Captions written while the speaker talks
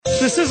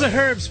This is a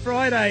Herbs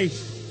Friday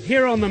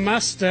here on the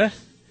Muster.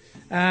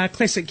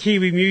 Classic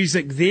Kiwi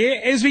music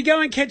there. As we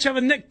go and catch up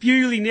with Nick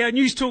Bewley now,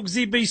 News Talk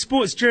ZB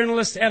sports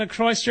journalist out of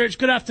Christchurch.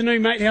 Good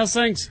afternoon, mate. How's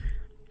things?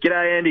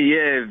 G'day, Andy.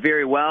 Yeah,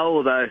 very well,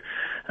 although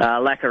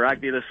lack of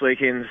rugby this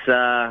weekend's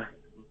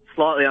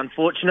slightly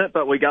unfortunate,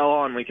 but we go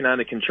on. We can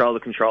only control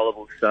the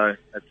controllables, so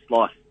it's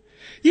life.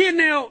 Yeah,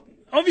 now,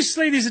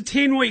 obviously there's a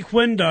 10-week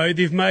window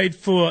they've made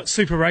for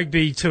Super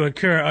Rugby to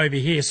occur over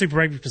here, Super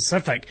Rugby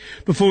Pacific,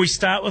 before we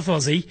start with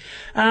Aussie.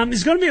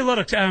 There's going to be a lot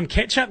of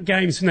catch-up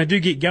games when they do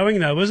get going,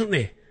 though, isn't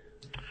there?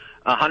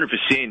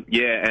 100%,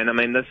 yeah. And I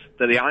mean,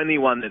 the only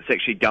one that's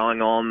actually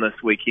going on this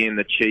weekend,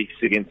 the Chiefs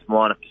against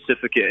Moana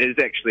Pacifica, is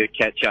actually a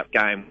catch-up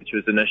game, which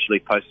was initially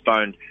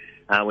postponed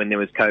when there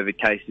was COVID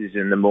cases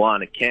in the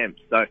Moana camp.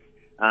 So,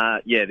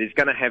 yeah, there's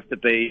going to have to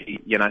be,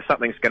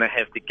 something's going to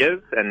have to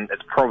give, and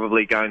it's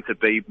probably going to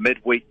be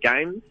midweek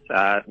games.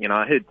 I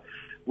heard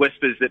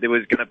whispers that there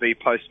was going to be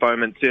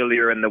postponements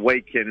earlier in the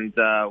week, and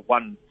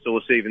one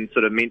source even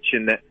sort of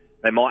mentioned that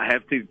they might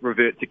have to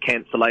revert to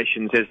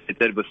cancellations as they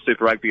did with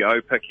Super Rugby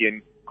Aupiki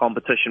and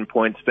competition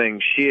points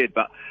being shared.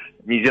 But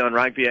New Zealand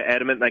Rugby are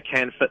adamant they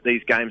can fit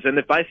these games in.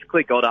 They've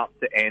basically got up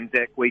to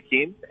Anzac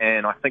weekend,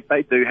 and I think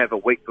they do have a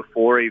week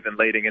before even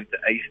leading into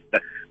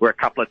Easter, where a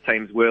couple of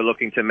teams were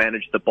looking to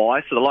manage the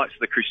bye. So the likes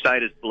of the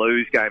Crusaders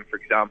Blues game, for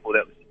example,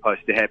 that was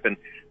supposed to happen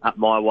up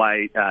my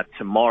way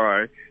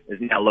tomorrow, is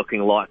now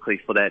looking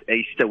likely for that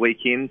Easter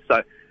weekend.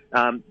 So,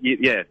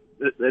 yeah.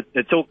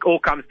 It all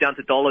comes down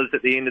to dollars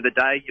at the end of the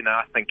day.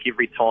 I think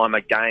every time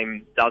a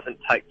game doesn't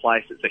take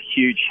place, it's a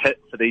huge hit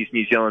for these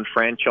New Zealand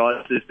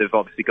franchises. They've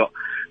obviously got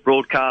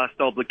broadcast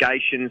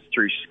obligations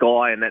through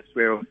Sky, and that's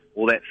where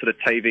all that sort of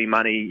TV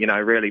money,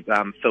 really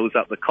fills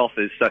up the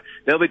coffers. So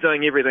they'll be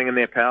doing everything in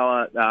their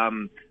power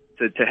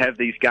to have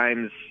these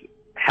games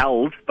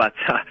held, but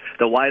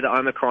the way the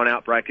Omicron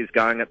outbreak is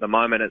going at the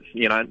moment, it's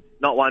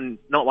not one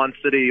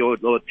city or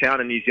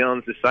town in New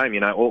Zealand's the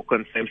same.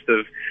 Auckland seems to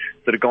have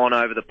sort of gone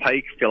over the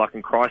peak. I feel like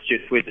in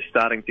Christchurch we're just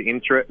starting to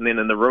enter it, and then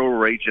in the rural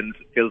regions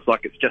it feels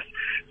like it's just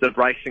sort of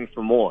racing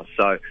for more.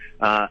 So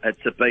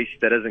it's a beast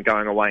that isn't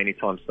going away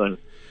anytime soon.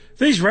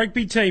 These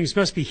rugby teams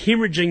must be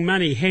hemorrhaging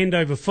money hand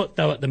over foot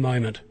though at the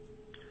moment.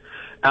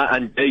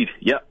 Indeed,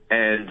 yep,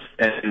 and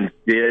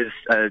there's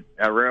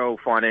a real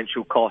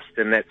financial cost,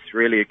 and that's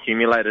really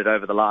accumulated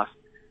over the last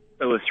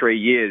 2 or 3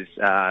 years.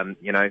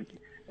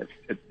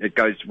 It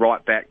goes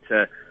right back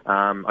to,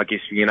 I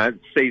guess,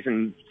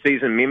 season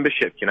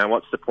membership.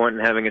 What's the point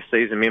in having a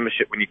season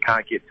membership when you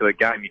can't get to a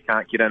game, you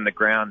can't get in the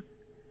ground,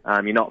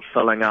 you're not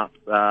filling up.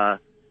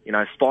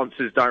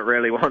 Sponsors don't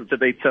really want to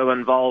be too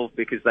involved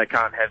because they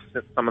can't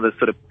have some of the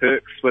sort of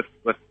perks with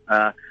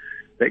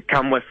that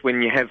come with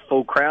when you have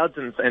full crowds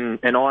and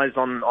eyes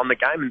on the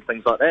game and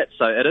things like that.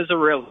 So it is a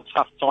real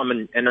tough time,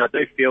 and I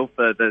do feel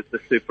for the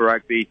Super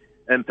Rugby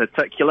in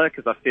particular,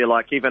 because I feel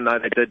like even though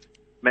they did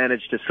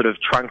manage to sort of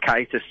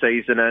truncate a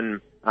season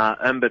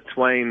in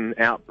between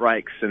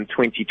outbreaks in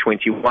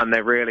 2021,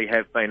 they really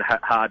have been hit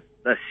hard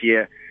this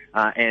year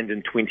and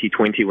in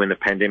 2020 when the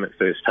pandemic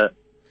first hit.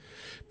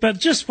 But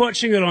just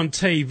watching it on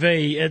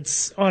TV,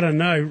 it's, I don't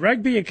know,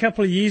 rugby a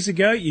couple of years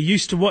ago, you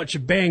used to watch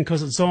it bang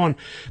because it's on.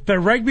 But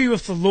rugby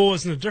with the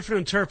laws and the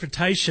different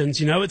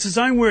interpretations, it's its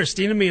own worst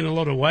enemy in a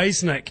lot of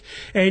ways, Nick.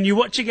 And you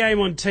watch a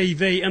game on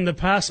TV in the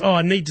past,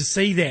 I need to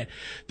see that.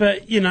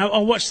 But,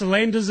 I'll watch the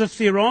Landers if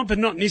they're on, but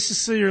not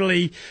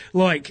necessarily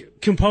like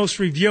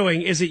compulsory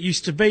viewing as it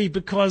used to be,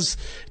 because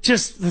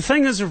just the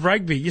thing is of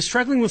rugby, you're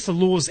struggling with the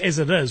laws as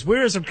it is.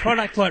 Whereas a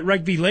product like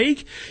rugby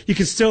league, you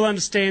can still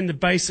understand the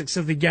basics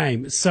of the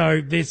game.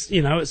 So there's,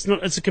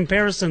 it's a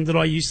comparison that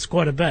I use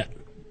quite a bit.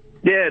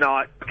 Yeah, no,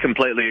 I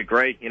completely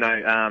agree.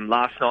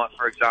 Last night,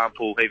 for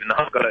example, even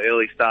though I've got an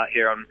early start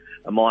here on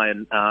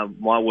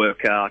my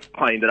work, I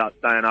ended up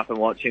staying up and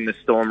watching the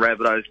Storm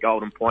Rabbitohs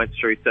Golden Point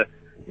through to,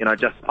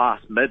 just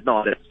past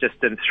midnight. It's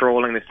just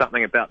enthralling. There's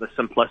something about the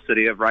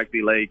simplicity of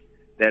rugby league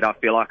that I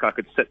feel like I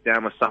could sit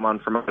down with someone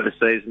from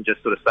overseas and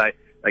just sort of say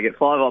they get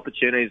 5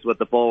 opportunities with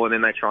the ball and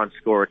then they try and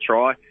score a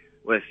try.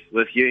 With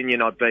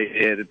Union, I'd be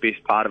here the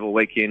best part of a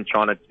weekend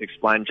trying to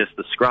explain just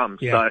the scrum.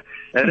 Yeah.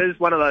 So it is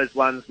one of those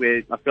ones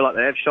where I feel like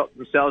they have shot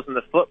themselves in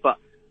the foot, but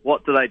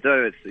what do they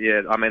do?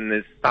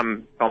 There's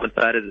some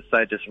commentators that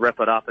say just rip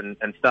it up and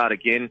start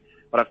again.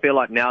 But I feel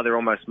like now they're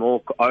almost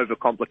more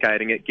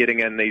overcomplicating it,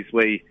 getting in these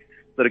wee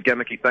sort of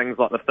gimmicky things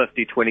like the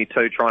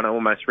 50-22, trying to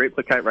almost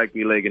replicate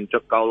rugby league and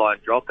goal line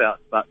dropouts.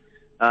 But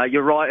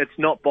you're right, it's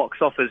not box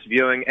office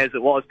viewing as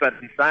it was. But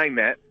in saying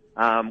that,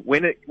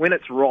 when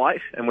it's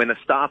right and when the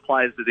star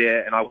players are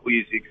there, and I will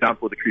use the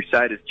example of the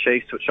Crusaders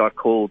Chiefs, which I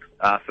called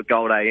for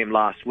Gold AM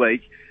last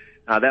week,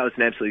 that was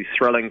an absolutely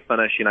thrilling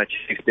finish.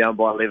 Chiefs down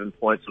by 11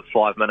 points with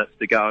 5 minutes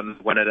to go and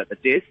win it at the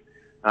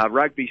death.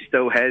 Rugby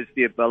still has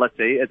the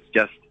ability. It's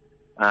just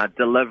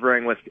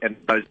delivering with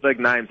those big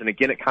names. And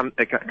again, it comes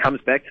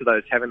back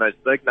to having those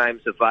big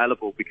names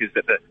available, because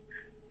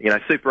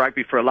Super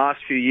Rugby for the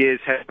last few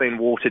years has been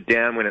watered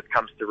down when it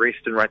comes to rest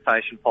and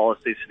rotation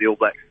policies for the All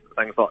Blacks and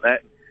things like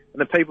that. And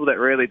the people that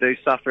really do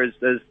suffer is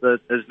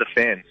the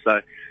fans.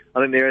 So I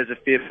think there is a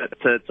fair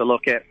bit to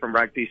look at from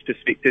rugby's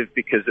perspective,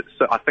 because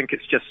I think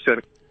it's just sort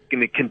of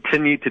going to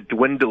continue to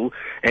dwindle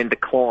and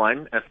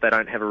decline if they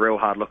don't have a real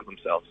hard look at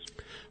themselves.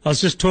 I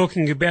was just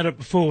talking about it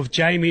before with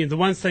Jamie, and the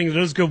one thing that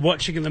is good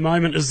watching at the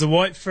moment is the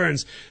White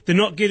Ferns. They're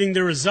not getting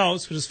the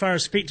results, but as far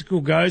as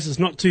spectacle goes, it's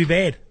not too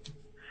bad.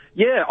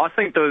 Yeah, I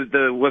think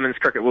the Women's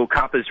Cricket World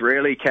Cup has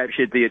really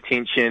captured the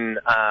attention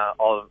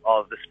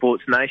of the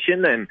sports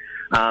nation,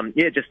 and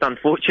just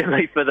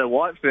unfortunately for the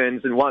White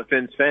Ferns and White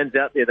Ferns fans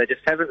out there, they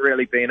just haven't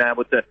really been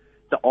able to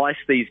ice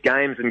these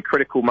games in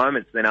critical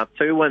moments. They're now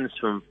 2 wins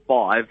from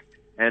 5,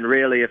 and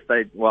really if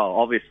they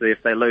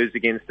lose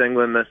against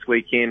England this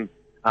weekend,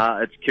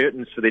 it's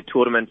curtains for their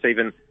tournament,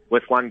 even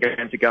with one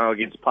game to go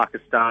against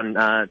Pakistan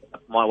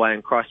my way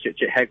in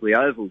Christchurch at Hagley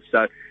Oval.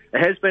 So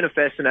it has been a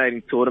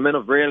fascinating tournament.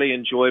 I've really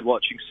enjoyed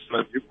watching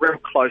some real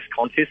close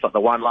contests, like the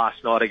one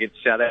last night against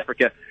South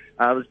Africa.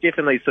 It was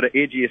definitely sort of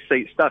edge of your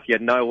seat stuff. You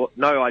had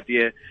no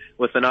idea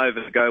with an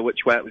over to go which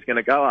way it was going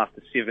to go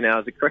after 7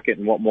 hours of cricket,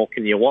 and what more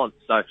can you want?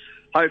 So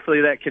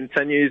hopefully that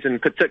continues,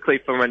 and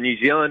particularly from a New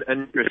Zealand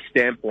interest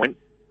standpoint,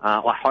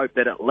 I hope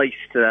that at least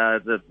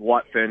the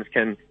White Ferns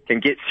can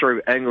get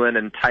through England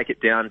and take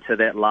it down to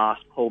that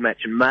last pool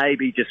match, and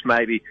maybe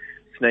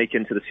sneak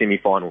into the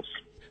semi-finals.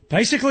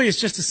 Basically, it's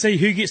just to see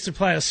who gets to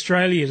play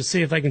Australia, to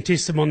see if they can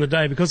test them on the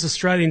day, because the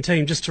Australian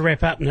team, just to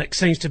wrap up, Nick,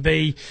 seems to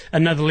be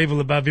another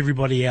level above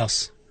everybody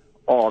else.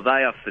 Oh, they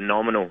are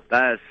phenomenal. They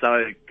are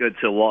so good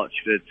to watch,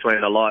 between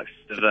the likes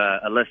of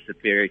Alyssa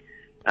Perry,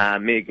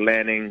 Meg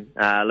Lanning,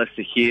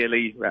 Alyssa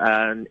Healy,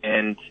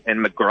 and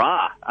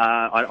McGrath.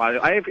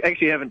 I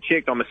actually haven't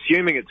checked. I'm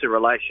assuming it's a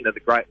relation to the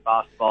great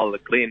fast bowler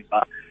Glenn,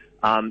 but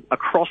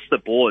across the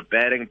board,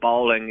 batting,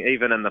 bowling,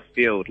 even in the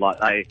field, like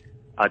they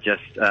are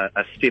just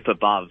a step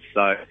above.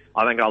 So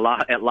I think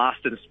at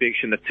last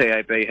inspection, the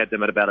TAB had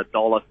them at about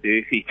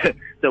 $1.30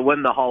 to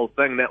win the whole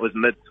thing. That was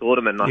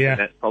mid-tournament. I think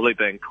that's probably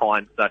been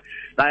kind. So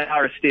they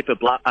are a step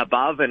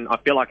above, and I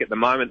feel like at the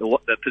moment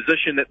the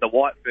position that the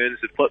White Ferns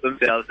have put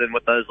themselves in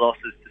with those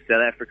losses to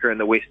South Africa and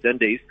the West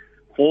Indies,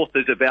 fourth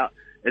is about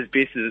as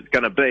best as it's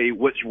going to be,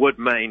 which would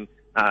mean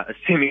a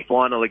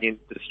semi-final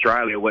against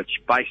Australia, which,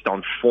 based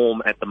on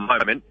form at the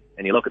moment,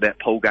 and you look at that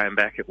pool game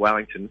back at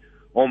Wellington,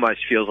 almost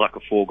feels like a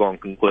foregone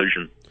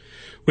conclusion.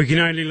 We can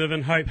only live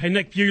in hope. Hey,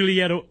 Nick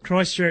Bewley out at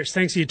Christchurch,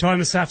 thanks for your time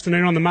this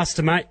afternoon on the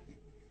muster, mate.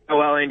 Oh,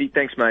 well, Andy,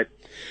 thanks, mate.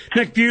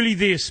 Nick Bewley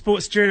there,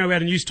 sports journal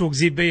out in News Talk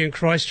ZB in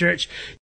Christchurch.